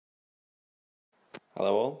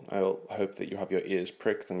Hello all, I hope that you have your ears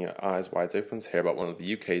pricked and your eyes wide open to hear about one of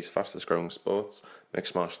the UK's fastest growing sports,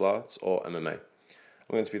 mixed martial arts or MMA. I'm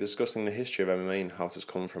going to be discussing the history of MMA and how it has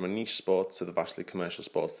come from a niche sport to the vastly commercial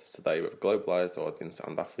sports that is today with a globalised audience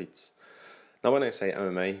and athletes. Now when I say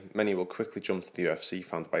MMA, many will quickly jump to the UFC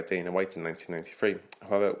founded by Dana White in 1993,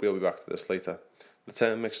 however we'll be back to this later. The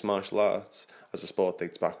term mixed martial arts as a sport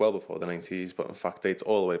dates back well before the 90s, but in fact dates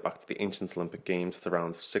all the way back to the ancient Olympic Games at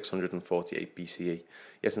around 648 BCE.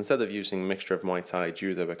 Yet instead of using a mixture of Muay Thai,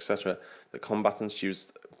 Judo, etc., the combatants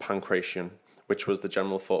used pankration, which was the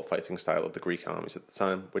general thought fighting style of the Greek armies at the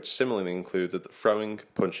time, which similarly included throwing,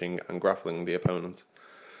 punching and grappling the opponent.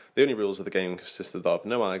 The only rules of the game consisted of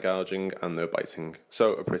no eye gouging and no biting,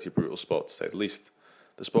 so a pretty brutal sport to say the least.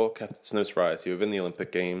 The sport kept its notoriety within the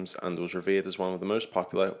Olympic Games and was revered as one of the most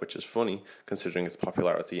popular, which is funny considering its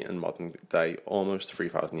popularity in modern day almost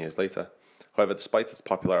 3,000 years later. However, despite its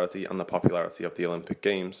popularity and the popularity of the Olympic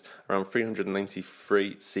Games, around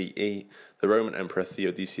 393 CE, the Roman Emperor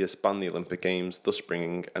Theodosius banned the Olympic Games, thus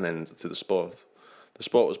bringing an end to the sport. The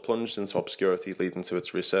sport was plunged into obscurity, leading to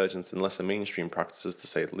its resurgence in lesser mainstream practices, to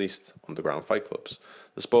say the least, underground fight clubs.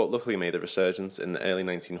 The sport luckily made a resurgence in the early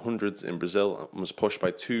 1900s in Brazil and was pushed by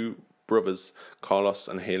two brothers, Carlos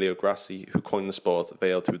and Helio Gracie, who coined the sport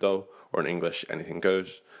Veio Tudo, or in English, anything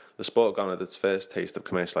goes. The sport garnered its first taste of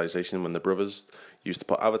commercialisation when the brothers used to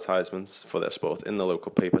put advertisements for their sport in the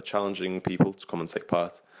local paper, challenging people to come and take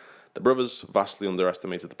part. The brothers vastly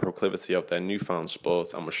underestimated the proclivity of their newfound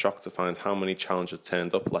sport and were shocked to find how many challengers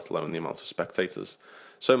turned up, let alone the amount of spectators.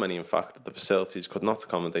 So many, in fact, that the facilities could not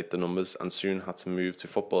accommodate the numbers and soon had to move to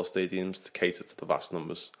football stadiums to cater to the vast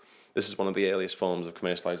numbers. This is one of the earliest forms of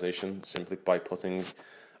commercialisation, simply by putting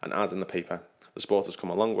an ad in the paper. The sport has come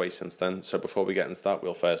a long way since then, so before we get into that,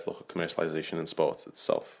 we'll first look at commercialisation in sports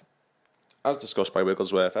itself. As discussed by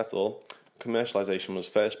Wigglesworth et al., commercialisation was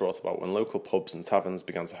first brought about when local pubs and taverns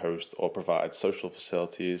began to host or provide social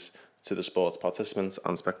facilities to the sport's participants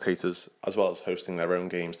and spectators, as well as hosting their own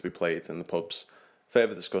games to be played in the pubs.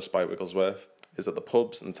 Further discussed by Wigglesworth is that the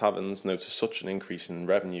pubs and taverns noticed such an increase in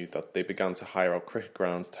revenue that they began to hire out cricket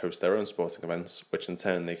grounds to host their own sporting events, which in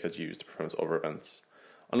turn they could use to promote other events.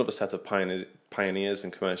 Another set of pioneers in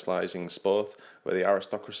commercialising sport were the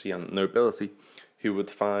aristocracy and nobility, who would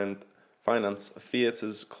finance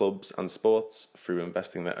theatres, clubs and sports through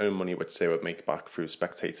investing their own money, which they would make back through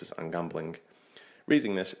spectators and gambling.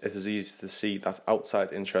 Reading this, it is easy to see that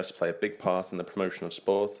outside interests play a big part in the promotion of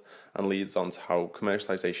sport and leads on to how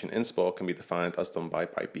commercialisation in sport can be defined as done by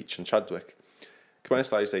Beach and Chadwick.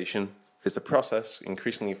 Commercialisation is the process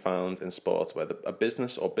increasingly found in sport where a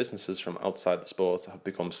business or businesses from outside the sport have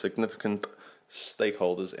become significant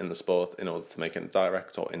stakeholders in the sport in order to make a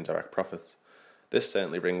direct or indirect profit. This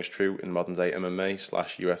certainly rings true in modern-day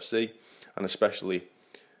MMA/UFC, and especially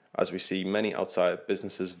as we see many outside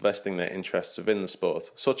businesses vesting their interests within the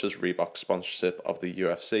sport, such as Reebok's sponsorship of the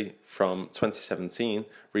UFC. From 2017,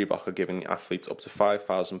 Reebok are giving athletes up to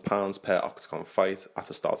 £5,000 per octagon fight at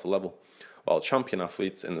a starter level, while champion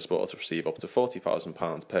athletes in the sport receive up to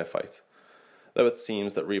 £40,000 per fight. Though it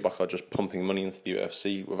seems that Reebok are just pumping money into the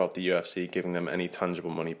UFC without the UFC giving them any tangible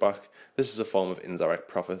money back, this is a form of indirect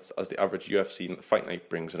profits, as the average UFC fight night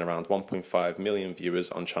brings in around 1.5 million viewers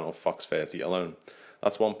on channel Fox 30 alone.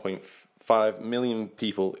 That's 1.5 million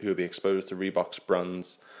people who will be exposed to Reebok's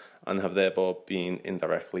brands and have thereby been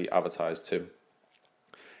indirectly advertised to.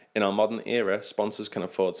 In our modern era, sponsors can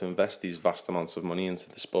afford to invest these vast amounts of money into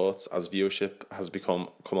the sport, as viewership has come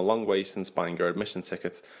a long way since buying your admission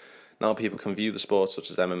ticket. Now people can view the sport such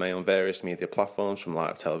as MMA on various media platforms, from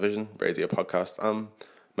live television, radio, podcast, and,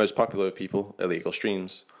 most popular with people, illegal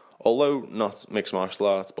streams. Although not mixed martial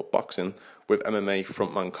arts but boxing, with MMA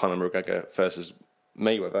frontman Conor McGregor versus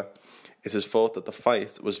Mayweather, it is thought that the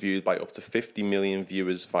fight was viewed by up to 50 million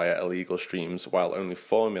viewers via illegal streams, while only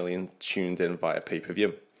 4 million tuned in via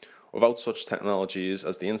pay-per-view. Without such technologies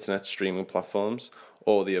as the internet streaming platforms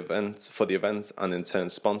or the event and in turn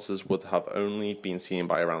sponsors would have only been seen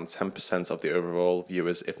by around 10% of the overall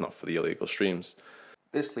viewers, if not for the illegal streams.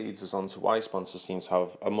 This leads us on to why sponsors seem to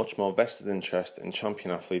have a much more vested interest in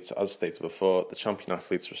champion athletes. As stated before, the champion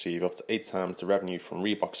athletes receive up to 8 times the revenue from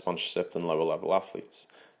Reebok sponsorship than lower level athletes.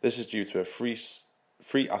 This is due to a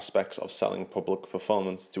free aspects of selling public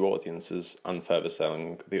performance to audiences and further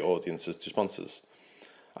selling the audiences to sponsors.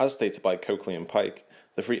 As stated by Coakley and Pike,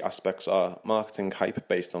 the three aspects are marketing hype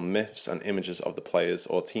based on myths and images of the players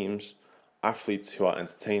or teams, athletes who are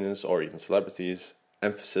entertainers or even celebrities,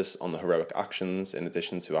 emphasis on the heroic actions in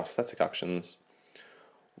addition to aesthetic actions.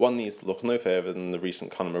 One needs to look no further than the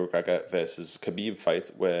recent Conor McGregor versus Khabib fight,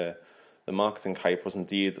 where the marketing hype was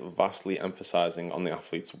indeed vastly emphasising on the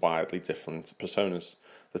athletes' widely different personas.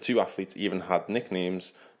 The two athletes even had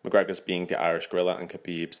nicknames, McGregor's being the Irish Gorilla and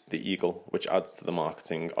Khabib's the Eagle, which adds to the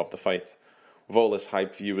marketing of the fight. With all this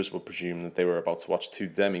hype, viewers would presume that they were about to watch two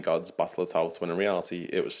demigods battle it out, when in reality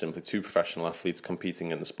it was simply two professional athletes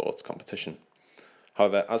competing in the sports competition.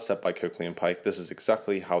 However, as said by Coakley and Pike, this is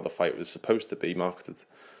exactly how the fight was supposed to be marketed,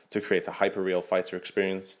 to create a hyper-real fighter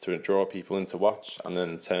experience, to draw people in to watch, and then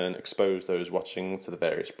in turn expose those watching to the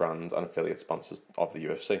various brands and affiliate sponsors of the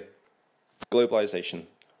UFC. Globalisation.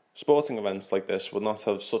 Sporting events like this would not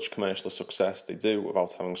have such commercial success they do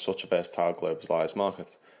without having such a versatile globalised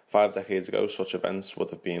market. 5 decades ago, such events would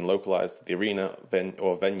have been localised to the arena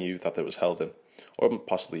or venue that it was held in, or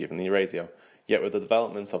possibly even the radio. Yet with the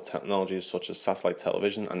development of technologies such as satellite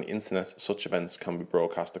television and the internet, such events can be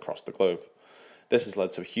broadcast across the globe. This has led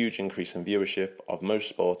to a huge increase in viewership of most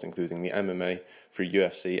sports, including the MMA, through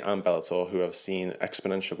UFC and Bellator, who have seen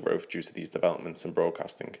exponential growth due to these developments in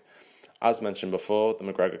broadcasting. As mentioned before, the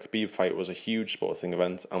McGregor-Khabib fight was a huge sporting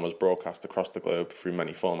event and was broadcast across the globe through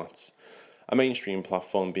many formats. A mainstream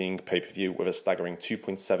platform being pay-per-view with a staggering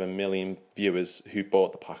 2.7 million viewers who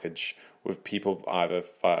bought the package, with people either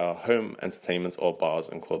via home entertainment or bars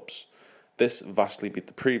and clubs. This vastly beat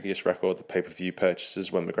the previous record of pay-per-view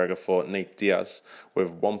purchases when McGregor fought Nate Diaz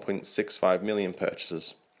with 1.65 million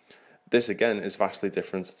purchases. This again is vastly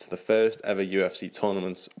different to the first ever UFC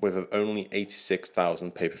tournament with only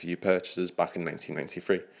 86,000 pay-per-view purchases back in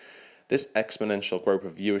 1993. This exponential growth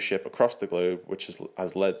of viewership across the globe, which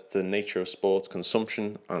has led to the nature of sports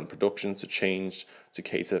consumption and production to change to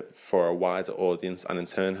cater for a wider audience, and in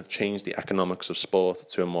turn have changed the economics of sport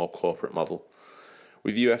to a more corporate model.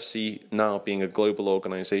 With UFC now being a global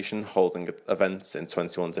organisation holding events in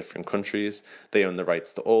 21 different countries, they own the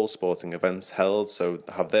rights to all sporting events held, so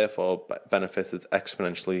have therefore benefited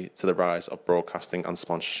exponentially to the rise of broadcasting and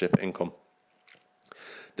sponsorship income.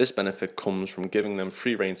 This benefit comes from giving them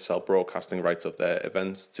free rein to sell broadcasting rights of their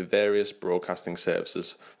events to various broadcasting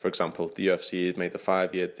services. For example, the UFC made a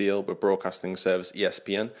 5-year deal with broadcasting service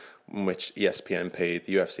ESPN, in which ESPN paid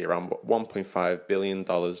the UFC around $1.5 billion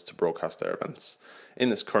to broadcast their events. In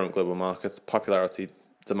this current global market,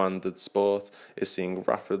 popularity-demanded sport is seeing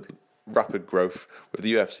rapid growth, with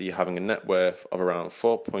the UFC having a net worth of around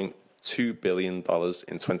 $4.2 billion in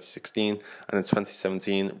 2016, and in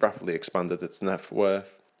 2017 rapidly expanded its net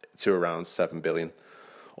worth to around $7 billion,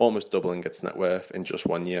 almost doubling its net worth in just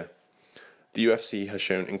 1 year. The UFC has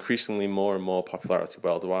shown increasingly more and more popularity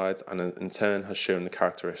worldwide, and in turn has shown the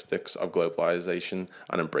characteristics of globalization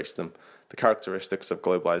and embraced them. The characteristics of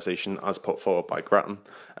globalization, as put forward by Grattan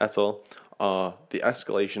et al., are the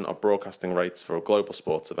escalation of broadcasting rights for global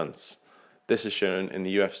sports events. This is shown in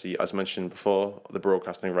the UFC. As mentioned before, the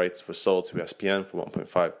broadcasting rights were sold to ESPN for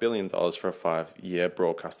 $1.5 billion for a 5-year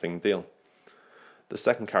broadcasting deal. The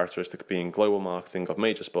second characteristic being global marketing of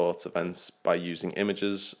major sports events by using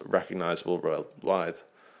images recognizable worldwide.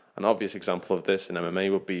 An obvious example of this in MMA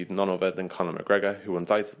would be none other than Conor McGregor,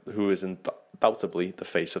 who is undoubtedly the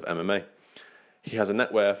face of MMA. He has a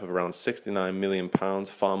net worth of around £69 million,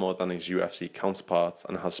 far more than his UFC counterparts,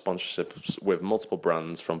 and has sponsorships with multiple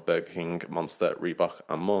brands from Burger King, Monster, Reebok,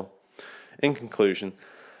 and more. In conclusion,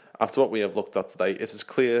 after what we have looked at today, it is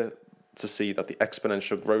clear to see that the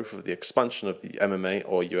exponential growth of the expansion of the MMA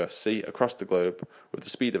or UFC across the globe, with the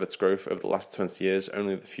speed of its growth over the last 20 years,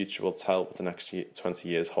 only the future will tell what the next 20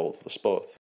 years hold for the sport.